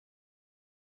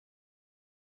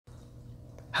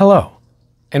Hello,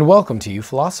 and welcome to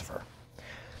uPhilosopher.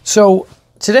 So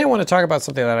today I want to talk about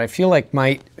something that I feel like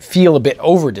might feel a bit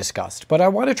over-discussed, but I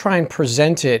want to try and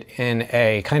present it in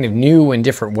a kind of new and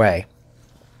different way.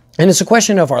 And it's a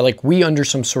question of, are we under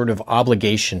some sort of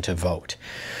obligation to vote?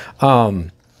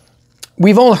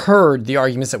 We've all heard the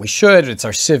arguments that we should. It's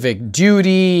our civic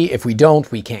duty. If we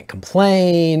don't, we can't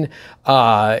complain.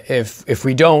 If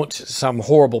we don't, some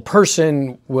horrible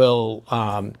person will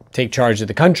take charge of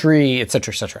the country, et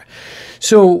cetera, et cetera.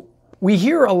 So we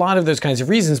hear a lot of those kinds of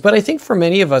reasons, but I think for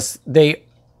many of us, they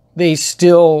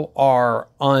still are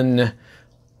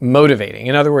unmotivating.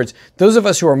 In other words, those of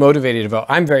us who are motivated to vote,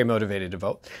 I'm very motivated to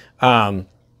vote.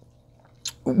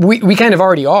 We kind of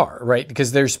already are, right?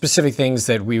 Because there's specific things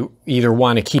that we either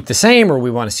want to keep the same or we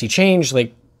want to see change.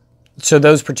 So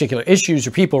those particular issues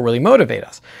or people really motivate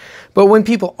us. But when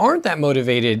people aren't that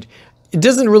motivated, it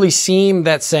doesn't really seem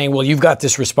that saying, well, you've got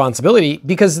this responsibility,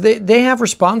 because they have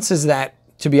responses that,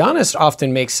 to be honest,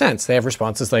 often make sense. They have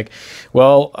responses like,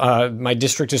 well, my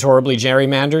district is horribly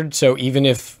gerrymandered, so even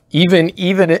if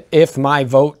my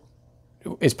vote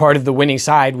is part of the winning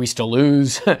side, we still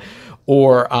lose.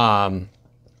 Or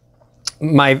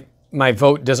my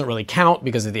vote doesn't really count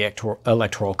because of the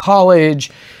electoral college,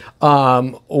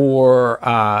 or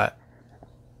I'm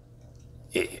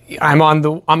on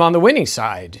the winning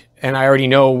side and I already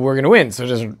know we're going to win, so it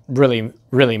doesn't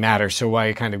really matter. So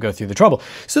why kind of go through the trouble?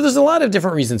 So there's a lot of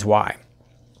different reasons why,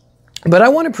 but I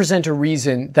want to present a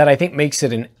reason that I think makes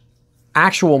it an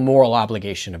actual moral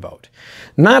obligation to vote,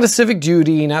 not a civic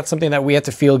duty, not something that we have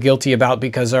to feel guilty about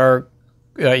because our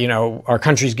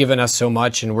country's given us so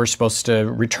much and we're supposed to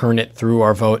return it through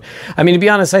our vote. I mean, to be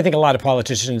honest, I think a lot of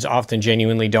politicians often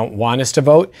genuinely don't want us to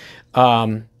vote,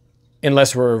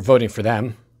 unless we're voting for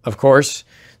them, of course.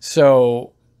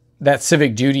 So that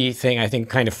civic duty thing, I think,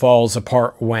 kind of falls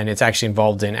apart when it's actually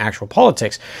involved in actual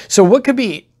politics. So what could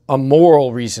be a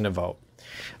moral reason to vote?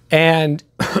 And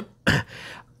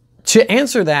to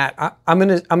answer that, I'm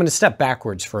gonna step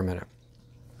backwards for a minute.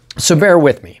 So bear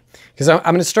with me, because I'm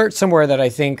going to start somewhere that I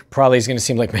think probably is going to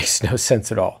seem like makes no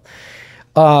sense at all.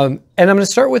 And I'm going to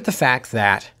start with the fact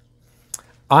that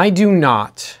I do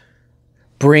not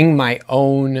bring my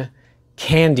own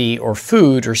candy or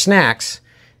food or snacks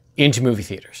into movie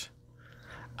theaters.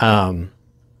 And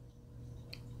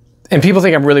people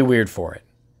think I'm really weird for it.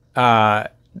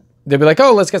 They'll be like,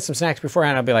 oh, let's get some snacks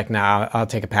beforehand. I'll be like, nah, I'll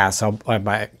take a pass. I'll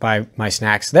buy my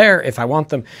snacks there if I want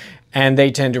them. And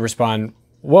they tend to respond,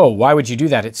 whoa, why would you do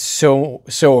that? It's so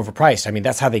overpriced. I mean,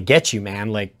 that's how they get you,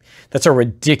 man. That's a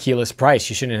ridiculous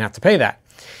price. You shouldn't have to pay that.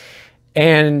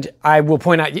 And I will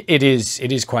point out, it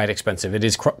is quite expensive. It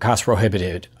is cost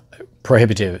prohibitive,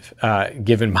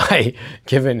 given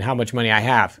how much money I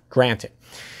have, granted.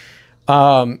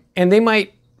 And they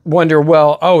might wonder,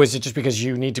 well, oh, is it just because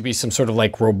you need to be some sort of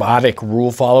robotic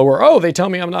rule follower? Oh, they tell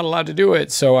me I'm not allowed to do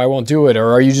it, so I won't do it.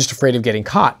 Or are you just afraid of getting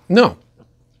caught? No.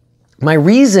 My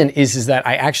reason is that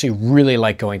I actually really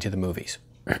like going to the movies.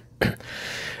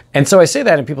 And so I say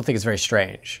that and people think it's very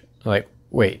strange. Like,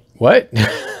 wait, what?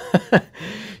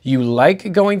 You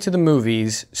like going to the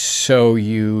movies so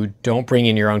you don't bring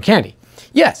in your own candy?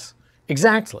 Yes,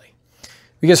 exactly.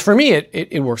 Because for me,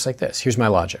 it works like this. Here's my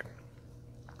logic.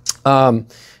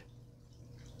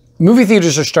 Movie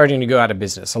theaters are starting to go out of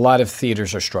business. A lot of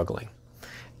theaters are struggling.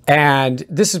 And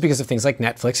this is because of things like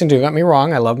Netflix. And don't get me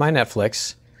wrong, I love my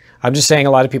Netflix. I'm just saying a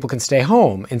lot of people can stay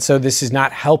home. And so this is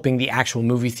not helping the actual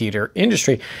movie theater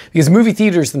industry, because movie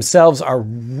theaters themselves are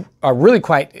really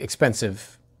quite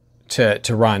expensive to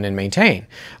run and maintain.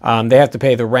 They have to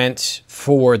pay the rent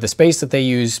for the space that they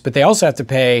use, but they also have to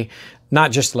pay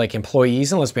not just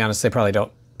employees, and let's be honest, they probably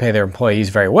don't pay their employees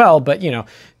very well, but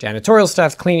janitorial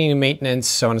staff, cleaning and maintenance,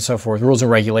 so on and so forth, rules and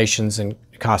regulations and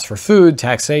costs for food,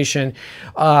 taxation,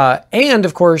 and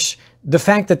of course, the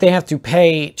fact that they have to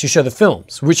pay to show the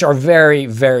films, which are very,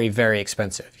 very, very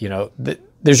expensive.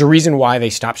 There's a reason why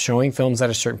they stop showing films at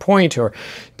a certain point, or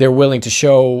they're willing to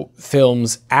show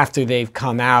films after they've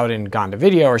come out and gone to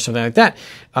video or something like that,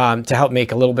 to help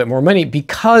make a little bit more money,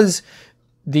 because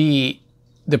the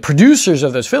producers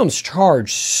of those films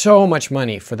charge so much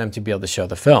money for them to be able to show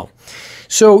the film.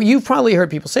 So you've probably heard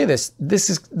people say this.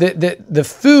 This is the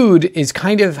food is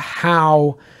kind of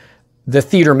how the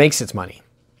theater makes its money.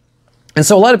 And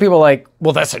so a lot of people are like,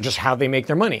 well, that's just how they make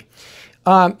their money.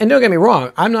 And don't get me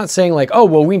wrong, I'm not saying oh,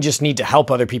 well, we just need to help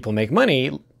other people make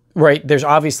money, right? There's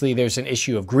an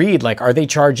issue of greed. Are they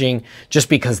charging just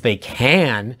because they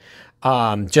can,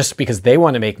 just because they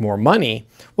want to make more money?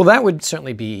 Well, that would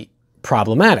certainly be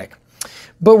problematic.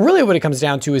 But really what it comes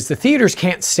down to is the theaters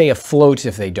can't stay afloat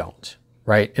if they don't,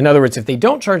 right? In other words, if they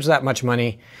don't charge that much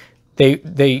money,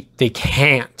 they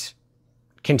can't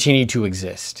continue to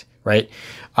exist, right?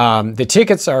 The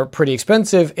tickets are pretty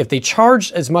expensive. If they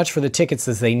charge as much for the tickets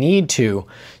as they need to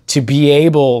be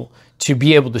able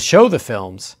to show the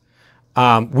films,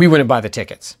 we wouldn't buy the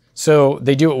tickets. So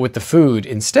they do it with the food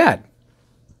instead.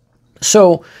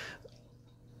 So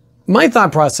my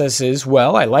thought process is,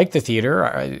 well, I like the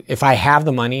theater. If I have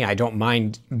the money, I don't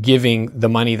mind giving the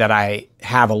money that I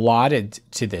have allotted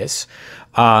to this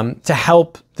to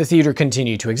help the theater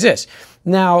continue to exist.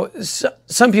 Now,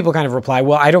 some people kind of reply,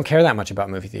 well, I don't care that much about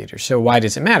movie theaters, so why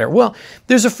does it matter? Well,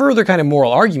 there's a further kind of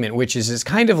moral argument, which is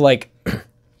kind of like,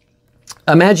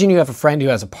 imagine you have a friend who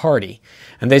has a party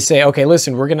and they say, okay,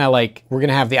 listen, we're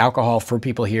gonna have the alcohol for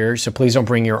people here, so please don't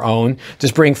bring your own.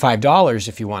 Just bring $5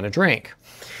 if you want to drink.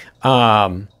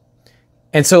 And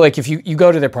so like if you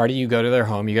go to their party, you go to their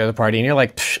home, you go to the party and you're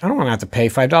like, I don't want to have to pay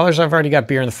 $5. I've already got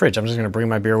beer in the fridge. I'm just going to bring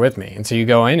my beer with me. And so you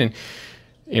go in and,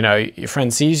 you know, your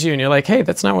friend sees you and you're like, hey,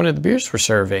 that's not one of the beers we're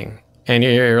serving. And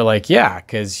you're like, yeah,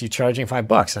 because you're charging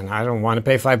 $5 and I don't want to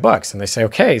pay $5. And they say,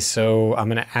 okay, so I'm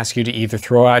going to ask you to either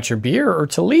throw out your beer or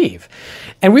to leave.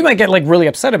 And we might get like really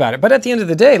upset about it. But at the end of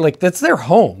the day, like that's their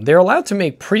home. They're allowed to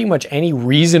make pretty much any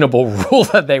reasonable rule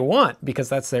that they want because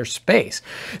that's their space.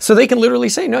 So they can literally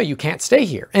say, no, you can't stay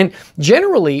here. And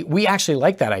generally, we actually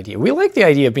like that idea. We like the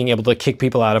idea of being able to kick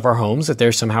people out of our homes if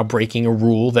they're somehow breaking a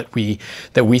rule that we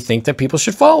think that people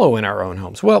should follow in our own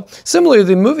homes. Well, similarly,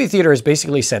 the movie theater has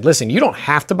basically said, listen, you don't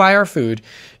have to buy our food.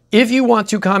 If you want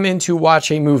to come in to watch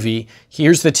a movie,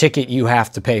 here's the ticket you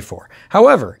have to pay for.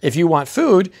 However, if you want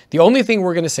food, the only thing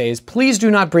we're going to say is, please do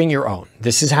not bring your own.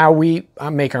 This is how we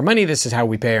make our money. This is how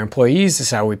we pay our employees. This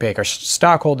is how we pay our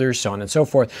stockholders, so on and so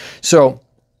forth. So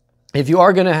if you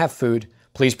are going to have food,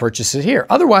 please purchase it here.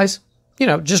 Otherwise, you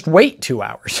know, just wait 2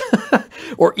 hours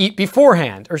or eat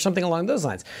beforehand or something along those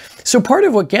lines. So part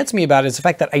of what gets me about it is the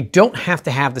fact that I don't have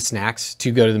to have the snacks to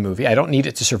go to the movie. I don't need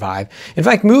it to survive. In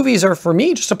fact, movies are for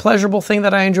me just a pleasurable thing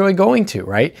that I enjoy going to,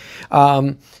 right?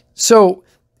 So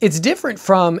it's different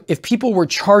from if people were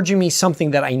charging me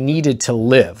something that I needed to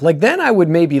live. Like then I would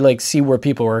maybe like see where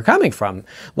people were coming from.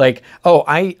 Like, oh,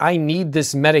 I need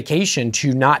this medication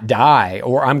to not die,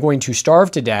 or I'm going to starve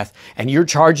to death and you're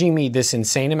charging me this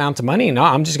insane amount of money. No,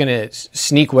 I'm just going to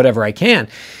sneak whatever I can.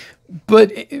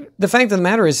 But the fact of the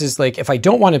matter is like, if I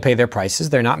don't want to pay their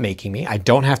prices, they're not making me. I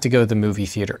don't have to go to the movie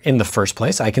theater in the first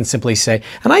place. I can simply say,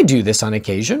 and I do this on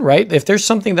occasion, right? If there's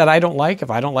something that I don't like, if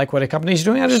I don't like what a company's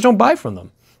doing, I just don't buy from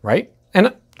them. Right?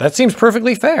 And that seems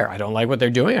perfectly fair. I don't like what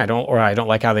they're doing. I don't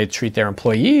like how they treat their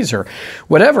employees or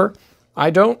whatever.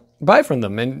 I don't buy from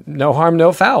them, and no harm,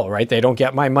 no foul, right? They don't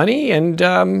get my money, and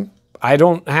I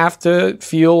don't have to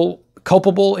feel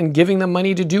culpable in giving them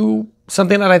money to do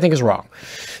something that I think is wrong.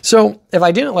 So if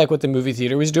I didn't like what the movie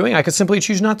theater was doing, I could simply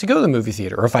choose not to go to the movie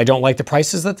theater. Or if I don't like the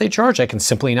prices that they charge, I can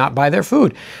simply not buy their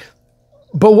food.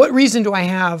 But what reason do I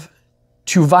have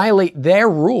to violate their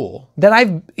rule that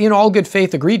I've, in all good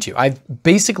faith, agreed to? I've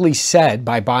basically said,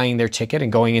 by buying their ticket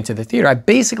and going into the theater, I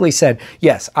basically said,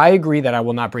 yes, I agree that I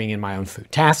will not bring in my own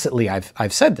food. Tacitly,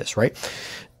 I've said this, right?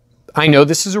 I know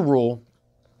this is a rule.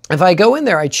 If I go in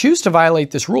there, I choose to violate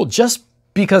this rule just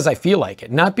because I feel like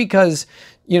it, not because,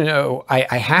 you know,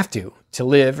 I have to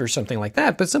live or something like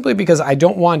that, but simply because I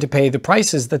don't want to pay the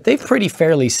prices that they've pretty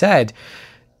fairly said,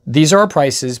 these are our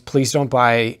prices, please don't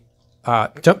buy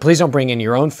please don't bring in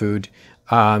your own food.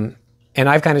 And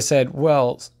I've kind of said,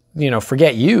 well, you know,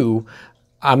 forget you.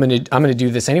 I'm gonna do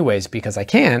this anyways because I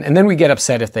can. And then we get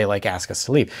upset if they like ask us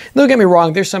to leave. Don't get me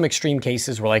wrong. There's some extreme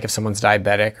cases where like if someone's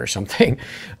diabetic or something,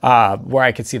 where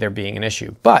I could see there being an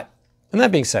issue. But, and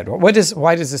that being said, why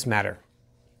does this matter?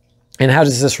 And how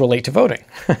does this relate to voting?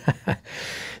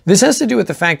 This has to do with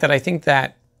the fact that I think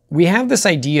that we have this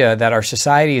idea that our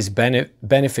society is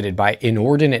benefited by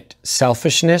inordinate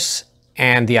selfishness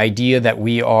and the idea that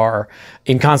we are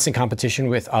in constant competition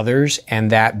with others and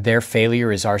that their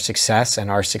failure is our success and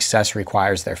our success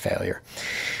requires their failure.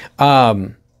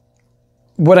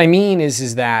 What I mean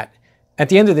is that at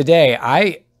the end of the day,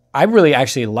 I really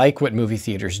actually like what movie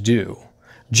theaters do.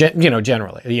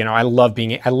 Generally, I love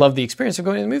the experience of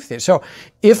going to the movie theater. So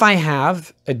if I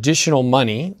have additional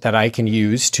money that I can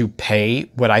use to pay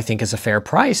what I think is a fair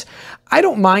price, I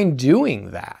don't mind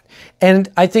doing that. And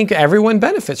I think everyone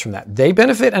benefits from that. They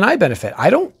benefit and I benefit. I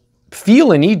don't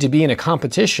feel a need to be in a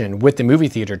competition with the movie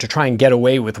theater to try and get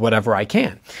away with whatever I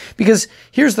can. Because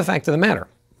here's the fact of the matter.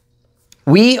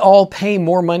 We all pay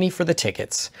more money for the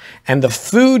tickets and the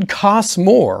food costs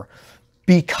more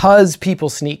because people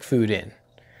sneak food in.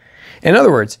 In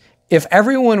other words, if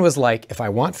everyone was like, if I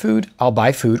want food, I'll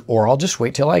buy food or I'll just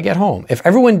wait till I get home. If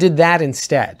everyone did that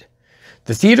instead,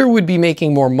 The theater would be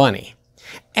making more money.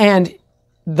 And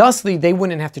thusly, they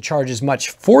wouldn't have to charge as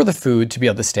much for the food to be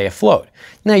able to stay afloat.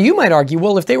 Now, you might argue,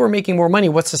 well, if they were making more money,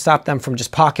 what's to stop them from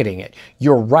just pocketing it?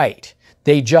 You're right.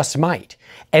 They just might.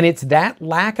 And it's that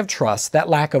lack of trust, that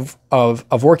lack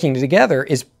of working together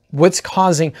is what's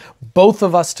causing both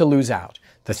of us to lose out.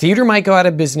 The theater might go out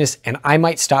of business and I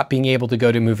might stop being able to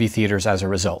go to movie theaters as a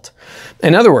result.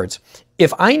 In other words,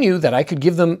 if I knew that I could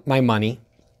give them my money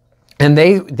and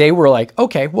they were like,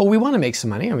 okay, well, we want to make some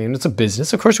money. I mean, it's a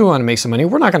business. Of course we want to make some money.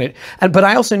 We're not going to, but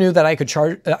I also knew that I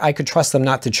could trust them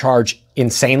not to charge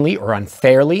insanely or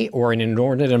unfairly or an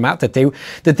inordinate amount that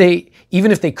they,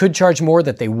 even if they could charge more,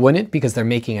 that they wouldn't because they're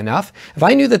making enough. If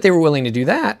I knew that they were willing to do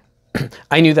that,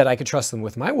 I knew that I could trust them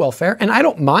with my welfare, and I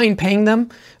don't mind paying them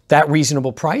that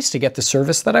reasonable price to get the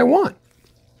service that I want.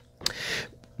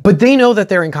 But they know that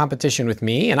they're in competition with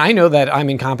me, and I know that I'm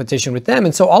in competition with them.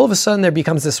 And so all of a sudden there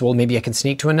becomes this, well, maybe I can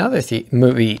sneak to another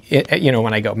movie,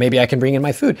 when I go. Maybe I can bring in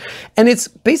my food. And it's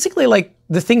basically like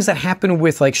the things that happen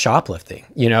with like shoplifting,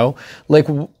 like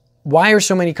why are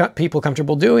so many people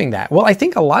comfortable doing that? Well, I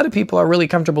think a lot of people are really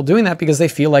comfortable doing that because they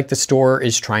feel like the store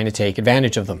is trying to take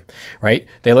advantage of them, right?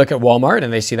 They look at Walmart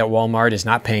and they see that Walmart is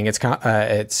not paying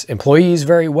its employees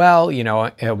very well.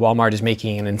 Walmart is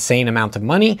making an insane amount of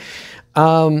money.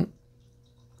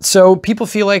 So people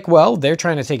feel like, well, they're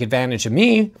trying to take advantage of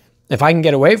me if I can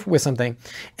get away with something.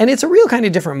 And it's a real kind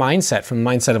of different mindset from the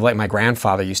mindset of like my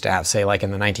grandfather used to have, say, like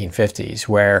in the 1950s,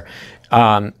 where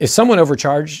if someone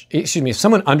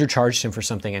undercharged him for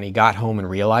something and he got home and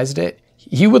realized it,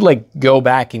 he would like go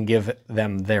back and give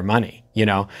them their money,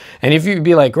 And if you'd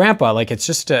be like, Grandpa, like it's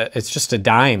just a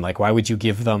dime. Like, why would you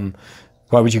give them?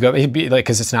 Why would you go? He'd be like,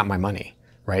 because it's not my money,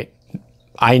 right?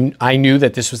 I knew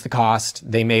that this was the cost.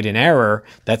 They made an error.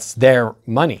 That's their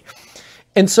money.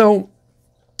 And so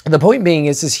the point being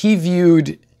is he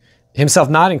viewed himself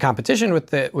not in competition with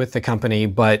the company,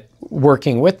 but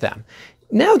working with them.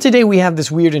 Now today we have this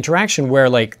weird interaction where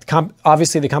like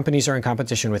obviously the companies are in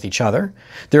competition with each other.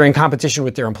 They're in competition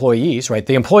with their employees, right?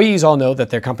 The employees all know that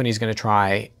their company is going to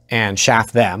try and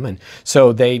shaft them. And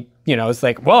so they, it's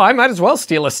like, well, I might as well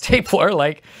steal a stapler.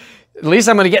 Like, at least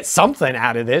I'm going to get something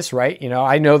out of this, right?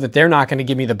 I know that they're not going to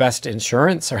give me the best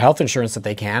insurance or health insurance that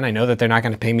they can. I know that they're not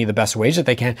going to pay me the best wage that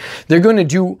they can. They're going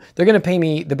to pay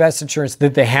me the best insurance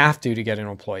that they have to get an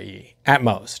employee at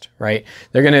most, right?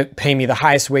 They're going to pay me the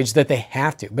highest wage that they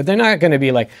have to, but they're not going to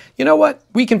be like, you know what?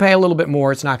 We can pay a little bit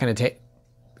more. It's not going to take,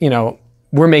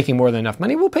 we're making more than enough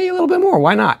money. We'll pay you a little bit more.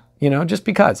 Why not? Just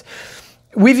because.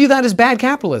 We view that as bad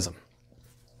capitalism.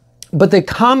 But the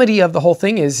comedy of the whole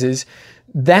thing is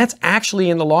that's actually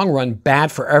in the long run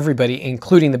bad for everybody,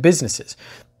 including the businesses.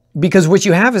 Because what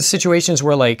you have is situations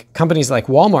where like companies like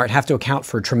Walmart have to account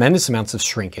for tremendous amounts of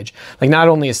shrinkage. Like not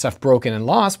only is stuff broken and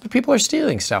lost, but people are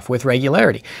stealing stuff with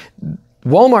regularity.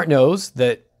 Walmart knows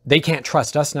that they can't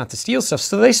trust us not to steal stuff,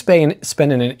 so they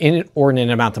spend an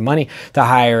inordinate amount of money to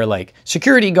hire like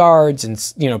security guards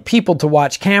and people to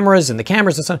watch cameras and the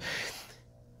cameras and stuff.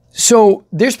 So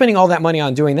they're spending all that money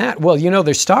on doing that. Well,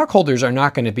 their stockholders are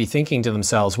not going to be thinking to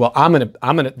themselves, well,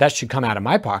 that should come out of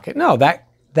my pocket. No,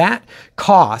 that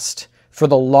cost for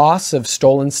the loss of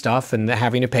stolen stuff and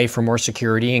having to pay for more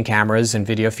security and cameras and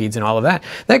video feeds and all of that,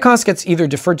 that cost gets either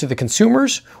deferred to the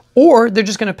consumers or they're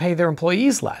just going to pay their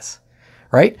employees less,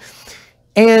 right?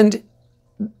 And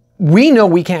we know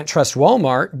we can't trust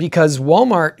Walmart because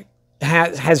Walmart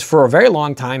has for a very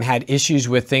long time had issues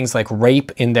with things like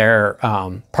rape in their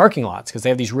parking lots because they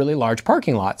have these really large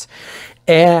parking lots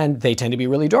and they tend to be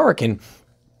really dark. And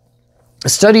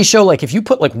studies show like if you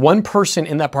put like one person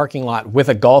in that parking lot with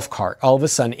a golf cart, all of a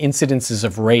sudden incidences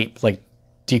of rape like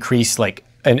decrease like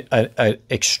an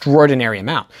extraordinary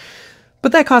amount.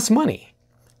 But that costs money.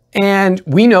 And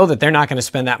we know that they're not going to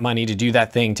spend that money to do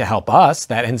that thing to help us.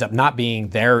 That ends up not being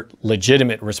their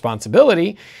legitimate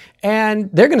responsibility. And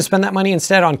they're going to spend that money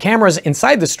instead on cameras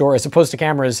inside the store as opposed to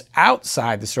cameras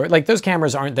outside the store. Like those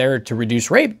cameras aren't there to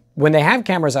reduce rape. When they have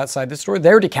cameras outside the store,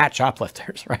 they're to catch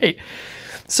shoplifters, right?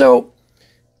 So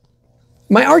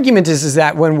my argument is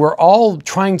that when we're all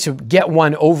trying to get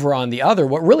one over on the other,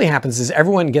 what really happens is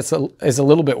everyone is a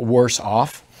little bit worse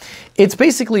off. It's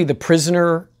basically the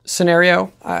prisoner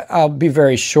scenario. I'll be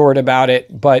very short about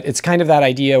it, but it's kind of that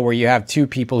idea where you have two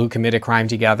people who commit a crime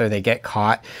together, they get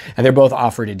caught, and they're both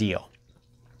offered a deal.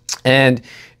 And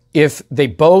if they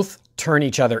both turn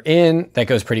each other in, that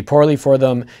goes pretty poorly for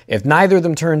them. If neither of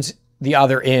them turns the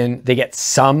other in, they get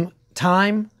some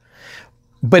time.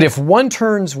 But if one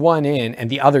turns one in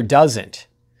and the other doesn't,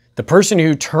 the person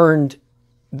who turned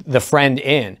the friend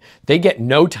in, they get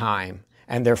no time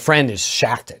and their friend is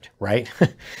shafted, right?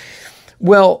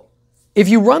 Well, if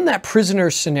you run that prisoner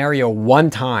scenario one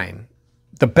time,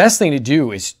 the best thing to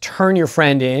do is turn your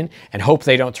friend in and hope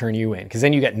they don't turn you in, because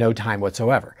then you get no time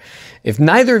whatsoever. If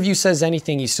neither of you says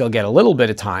anything, you still get a little bit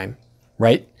of time,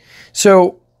 right?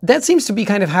 So that seems to be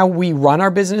kind of how we run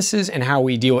our businesses and how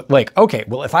we deal with, like, okay,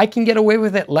 well, if I can get away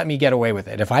with it, let me get away with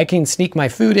it. If I can sneak my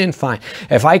food in, fine.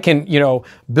 If I can,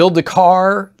 build a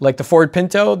car like the Ford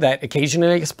Pinto that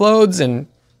occasionally explodes, and,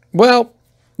 well,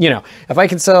 if I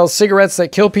can sell cigarettes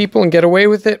that kill people and get away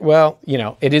with it, well,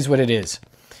 it is what it is.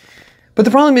 But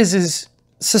the problem is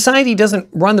society doesn't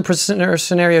run the prisoner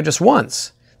scenario just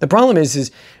once. The problem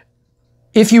is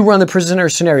if you run the prisoner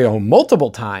scenario multiple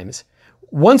times,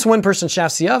 once one person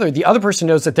shafts the other person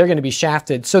knows that they're going to be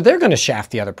shafted, so they're going to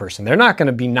shaft the other person. They're not going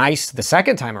to be nice the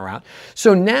second time around.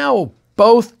 So now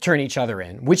both turn each other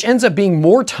in, which ends up being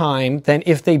more time than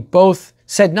if they both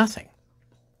said nothing.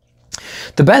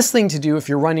 The best thing to do if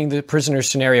you're running the prisoner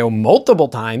scenario multiple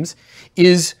times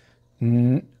is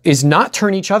not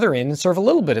turn each other in and serve a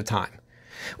little bit of time.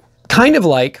 Kind of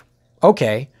like,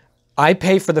 okay, I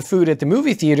pay for the food at the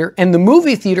movie theater, and the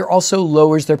movie theater also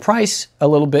lowers their price a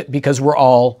little bit because we're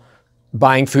all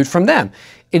buying food from them.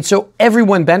 And so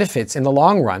everyone benefits in the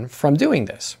long run from doing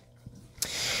this.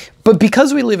 But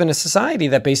because we live in a society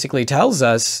that basically tells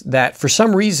us that for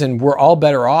some reason we're all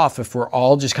better off if we're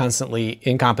all just constantly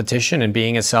in competition and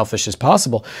being as selfish as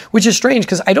possible, which is strange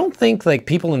because I don't think like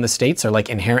people in the States are like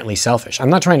inherently selfish. I'm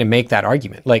not trying to make that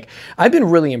argument. Like I've been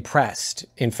really impressed.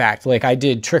 In fact, like I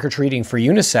did trick-or-treating for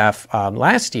UNICEF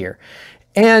last year,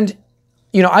 and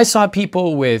I saw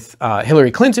people with Hillary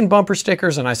Clinton bumper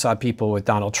stickers, and I saw people with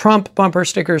Donald Trump bumper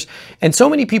stickers, and so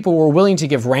many people were willing to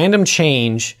give random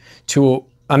change to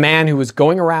a man who was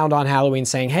going around on Halloween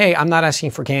saying, hey, I'm not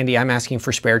asking for candy, I'm asking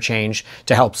for spare change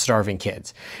to help starving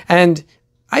kids. And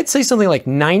I'd say something like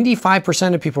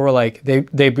 95% of people were like,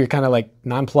 they'd be kind of like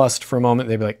nonplussed for a moment.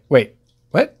 They'd be like, wait,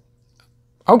 what?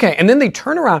 Okay. And then they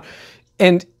turn around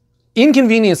and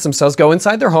inconvenience themselves, go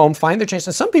inside their home, find their change.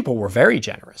 And some people were very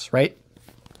generous, right?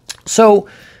 So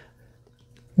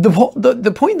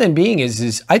the point then being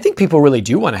is I think people really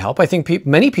do want to help. I think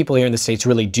many people here in the States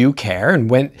really do care. And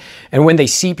when they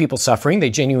see people suffering, they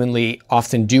genuinely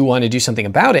often do want to do something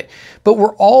about it. But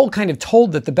we're all kind of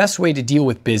told that the best way to deal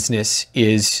with business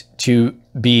is to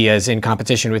be as in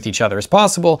competition with each other as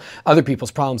possible. Other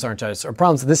people's problems aren't just our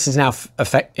problems. This has now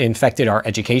infected our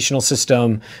educational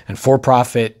system and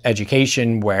for-profit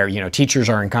education where, teachers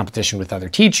are in competition with other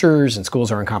teachers and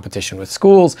schools are in competition with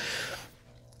schools.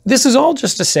 This is all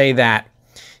just to say that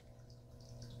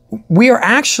we are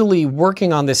actually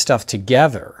working on this stuff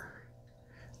together.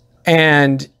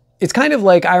 And it's kind of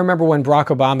like, I remember when Barack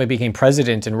Obama became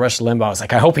president and Rush Limbaugh was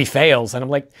like, I hope he fails. And I'm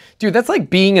like, dude, that's like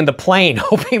being in the plane,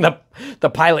 hoping the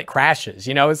pilot crashes.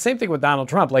 It's the same thing with Donald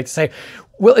Trump. Like to say,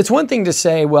 well, it's one thing to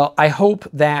say, well, I hope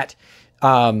that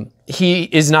he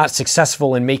is not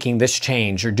successful in making this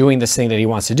change or doing this thing that he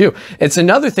wants to do. It's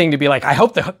another thing to be like, I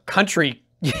hope the country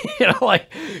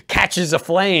like catches a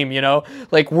flame,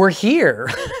 like we're here.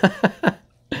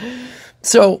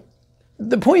 So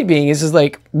the point being is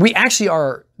like, we actually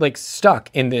are like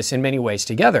stuck in this in many ways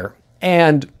together.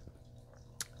 And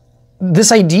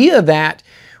this idea that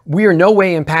we are no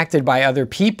way impacted by other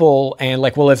people and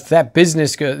like, well, if that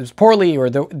business goes poorly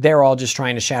or they're all just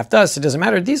trying to shaft us, it doesn't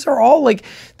matter. These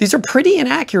are pretty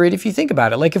inaccurate if you think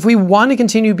about it. Like if we want to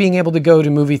continue being able to go to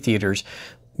movie theaters,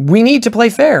 we need to play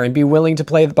fair and be willing to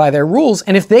play by their rules.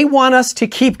 And if they want us to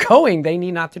keep going, they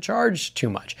need not to charge too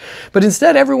much. But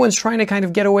instead, everyone's trying to kind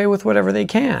of get away with whatever they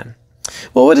can.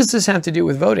 Well, what does this have to do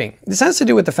with voting? This has to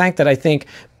do with the fact that I think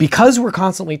because we're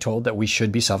constantly told that we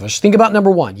should be selfish, think about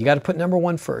number one. You got to put number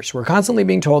one first. We're constantly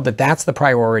being told that that's the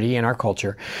priority in our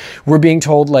culture. We're being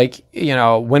told like,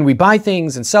 when we buy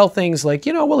things and sell things like,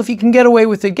 well, if you can get away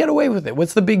with it, get away with it.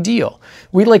 What's the big deal?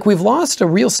 We've lost a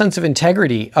real sense of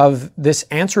integrity of this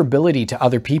answerability to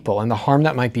other people and the harm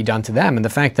that might be done to them. And the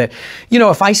fact that,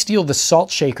 if I steal the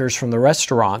salt shakers from the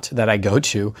restaurant that I go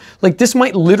to, like this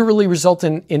might literally result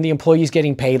in the employees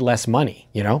getting paid less money,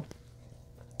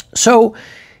 So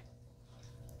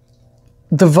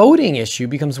the voting issue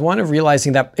becomes one of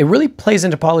realizing that it really plays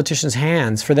into politicians'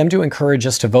 hands for them to encourage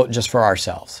us to vote just for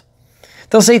ourselves.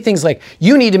 They'll say things like,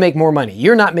 you need to make more money,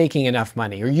 you're not making enough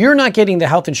money, or you're not getting the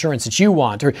health insurance that you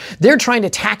want, or they're trying to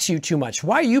tax you too much,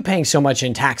 why are you paying so much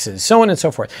in taxes, so on and so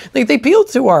forth. Like they appeal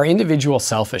to our individual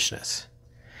selfishness.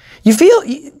 You feel,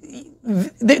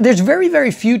 there's very, very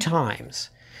few times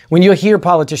when you hear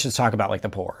politicians talk about like the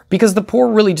poor, because the poor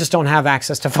really just don't have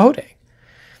access to voting.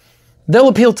 They'll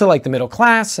appeal to like the middle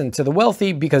class and to the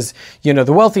wealthy because, you know,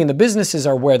 the wealthy and the businesses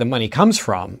are where the money comes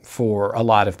from for a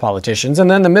lot of politicians.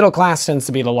 And then the middle class tends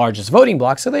to be the largest voting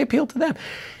bloc, so they appeal to them.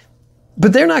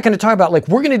 But they're not going to talk about like,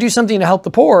 we're going to do something to help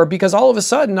the poor, because all of a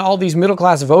sudden, all these middle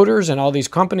class voters and all these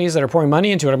companies that are pouring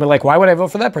money into it are like, why would I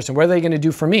vote for that person? What are they going to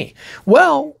do for me?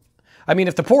 Well, I mean,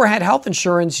 if the poor had health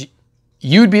insurance,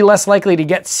 you'd be less likely to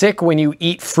get sick when you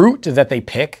eat fruit that they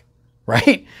pick,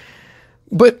 right?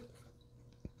 But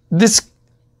this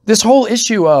whole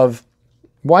issue of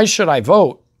why should I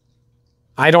vote?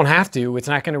 I don't have to. It's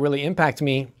not going to really impact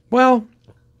me. Well,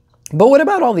 but what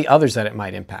about all the others that it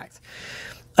might impact?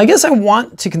 I guess I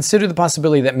want to consider the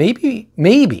possibility that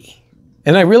maybe,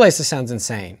 and I realize this sounds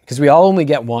insane because we all only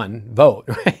get one vote,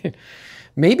 right?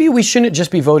 Maybe we shouldn't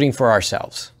just be voting for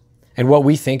ourselves and what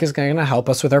we think is going to help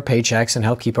us with our paychecks and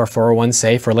help keep our 401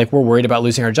 safe, or like we're worried about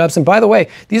losing our jobs. And by the way,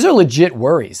 these are legit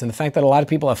worries. And the fact that a lot of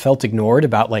people have felt ignored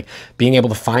about like being able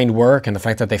to find work, and the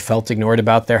fact that they felt ignored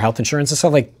about their health insurance and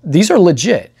stuff, like these are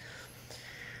legit.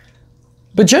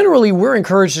 But generally, we're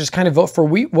encouraged to just kind of vote for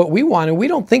what we want. And we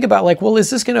don't think about like, well, is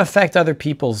this going to affect other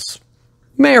people's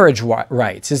marriage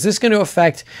rights? Is this going to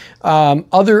affect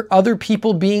other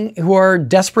people who are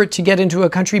desperate to get into a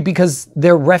country because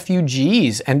they're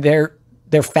refugees and their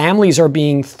families are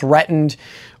being threatened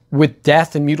with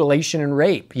death and mutilation and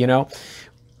rape, you know?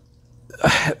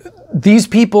 These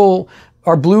people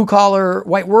are blue collar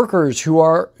white workers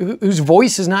whose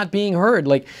voice is not being heard.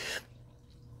 Like,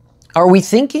 are we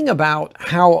thinking about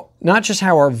how, not just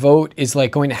how our vote is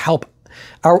like going to help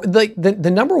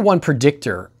the number one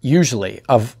predictor usually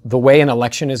of the way an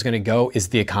election is going to go is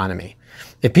the economy.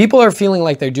 If people are feeling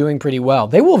like they're doing pretty well,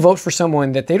 they will vote for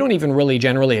someone that they don't even really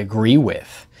generally agree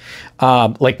with,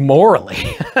 like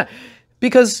morally,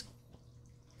 because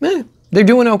they're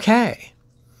doing okay.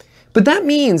 But that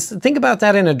means, think about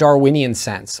that in a Darwinian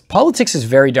sense. Politics is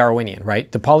very Darwinian,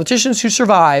 right? The politicians who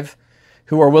survive,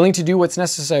 who are willing to do what's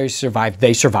necessary to survive,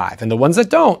 they survive. And the ones that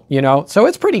don't, you know, so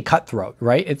it's pretty cutthroat,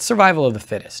 right? It's survival of the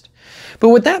fittest. But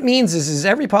what that means is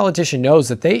every politician knows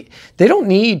that they don't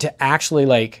need to actually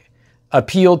like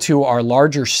appeal to our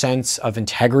larger sense of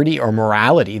integrity or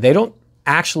morality. They don't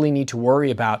actually need to worry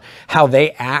about how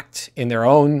they act in their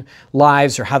own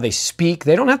lives or how they speak.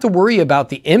 They don't have to worry about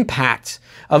the impact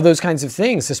of those kinds of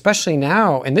things, especially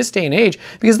now in this day and age,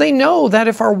 because they know that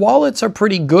if our wallets are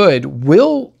pretty good,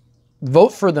 we'll vote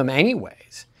for them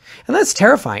anyways. And that's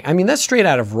terrifying. I mean, that's straight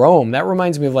out of Rome. That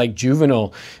reminds me of like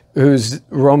Juvenal, who's a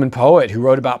Roman poet who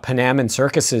wrote about Panamon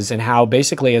circuses and how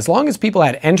basically as long as people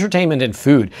had entertainment and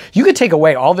food, you could take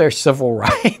away all their civil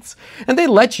rights and they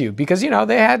let you because, you know,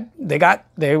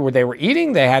 they were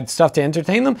eating, they had stuff to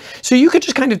entertain them. So you could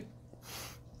just kind of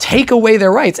take away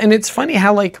their rights. And it's funny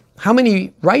how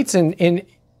many rights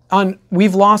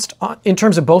we've lost in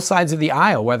terms of both sides of the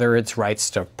aisle, whether it's rights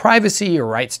to privacy or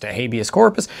rights to habeas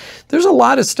corpus. There's a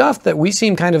lot of stuff that we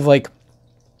seem kind of like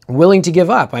willing to give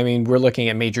up. I mean, we're looking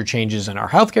at major changes in our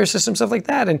healthcare system, stuff like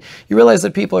that. And you realize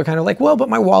that people are kind of like, well, but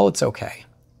my wallet's okay.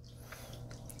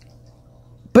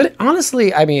 But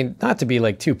honestly, I mean, not to be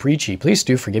like too preachy, please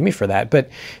do forgive me for that. But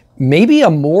maybe a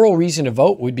moral reason to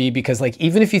vote would be because like,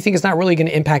 even if you think it's not really going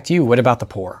to impact you, what about the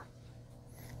poor?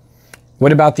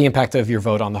 What about the impact of your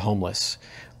vote on the homeless?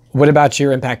 What about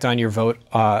your impact on your vote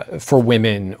for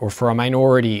women or for a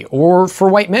minority or for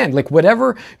white men? Like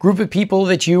whatever group of people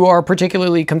that you are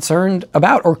particularly concerned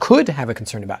about or could have a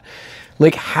concern about.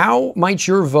 Like how might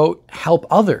your vote help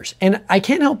others? And I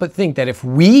can't help but think that if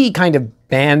we kind of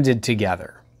banded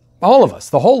together, all of us,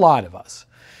 the whole lot of us,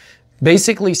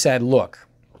 basically said, look,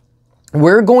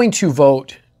 we're going to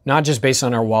vote not just based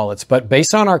on our wallets, but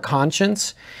based on our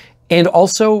conscience and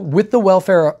also with the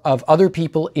welfare of other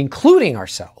people, including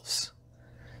ourselves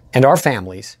and our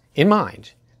families in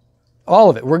mind. All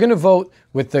of it. We're going to vote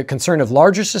with the concern of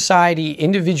larger society,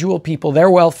 individual people, their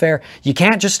welfare. You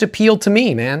can't just appeal to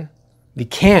me, man. You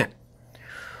can't.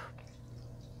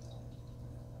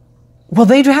 Well,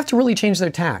 they'd have to really change their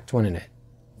tact, wouldn't it?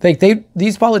 Like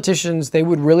these politicians, they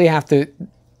would really have to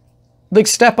like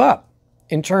step up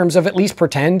in terms of at least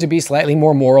pretend to be slightly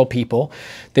more moral people.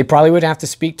 They probably would have to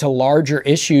speak to larger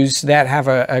issues that have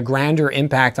a grander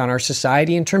impact on our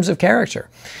society in terms of character.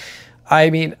 I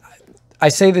mean, I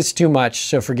say this too much,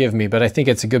 so forgive me, but I think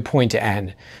it's a good point to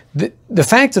end. The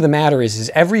fact of the matter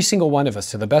is every single one of us,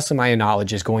 to the best of my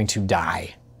knowledge, is going to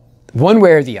die, one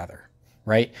way or the other,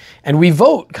 right? And we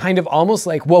vote kind of almost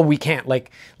like, well, we can't,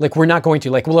 like we're not going to,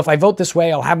 like, well, if I vote this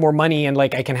way, I'll have more money and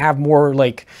like I can have more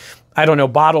like, I don't know,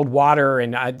 bottled water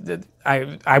and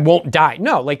I won't die.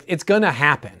 No, like it's gonna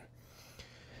happen.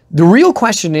 The real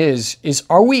question is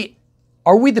are we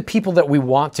are we the people that we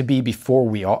want to be before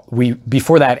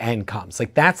before that end comes?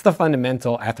 Like, that's the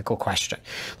fundamental ethical question.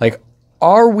 Like,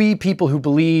 are we people who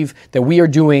believe that we are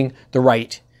doing the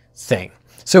right thing?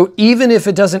 So even if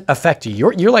it doesn't affect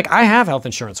you, you're like, I have health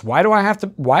insurance. Why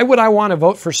would I want to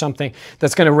vote for something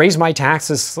that's going to raise my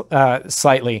taxes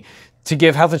slightly to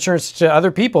give health insurance to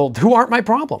other people who aren't my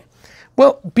problem?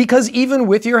 Well, because even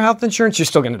with your health insurance, you're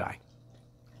still going to die.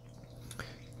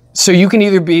 So you can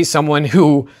either be someone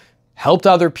who helped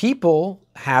other people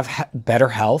have better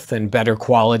health and better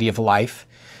quality of life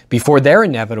before their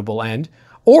inevitable end,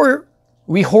 or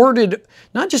we hoarded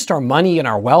not just our money and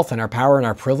our wealth and our power and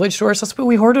our privilege to ourselves, but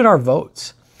we hoarded our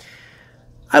votes.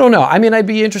 I don't know. I mean, I'd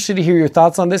be interested to hear your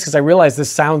thoughts on this, because I realize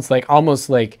this sounds like almost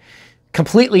like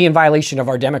completely in violation of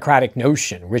our democratic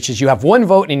notion, which is you have one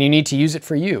vote and you need to use it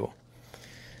for you.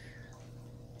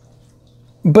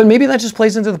 But maybe that just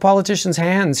plays into the politicians'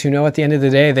 hands, who know at the end of the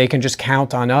day they can just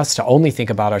count on us to only think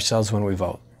about ourselves when we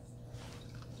vote.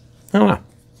 I don't know.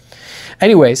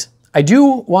 Anyways, I do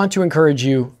want to encourage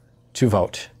you to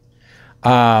vote.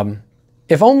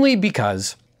 If only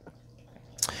because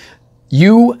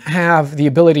you have the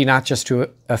ability not just to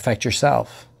affect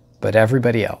yourself, but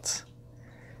everybody else.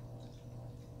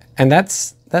 And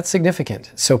that's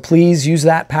significant. So please use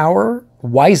that power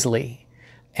wisely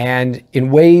and in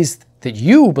ways that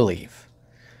you believe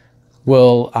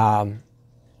will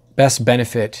best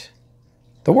benefit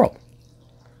the world.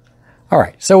 All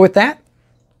right, so with that,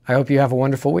 I hope you have a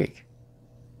wonderful week.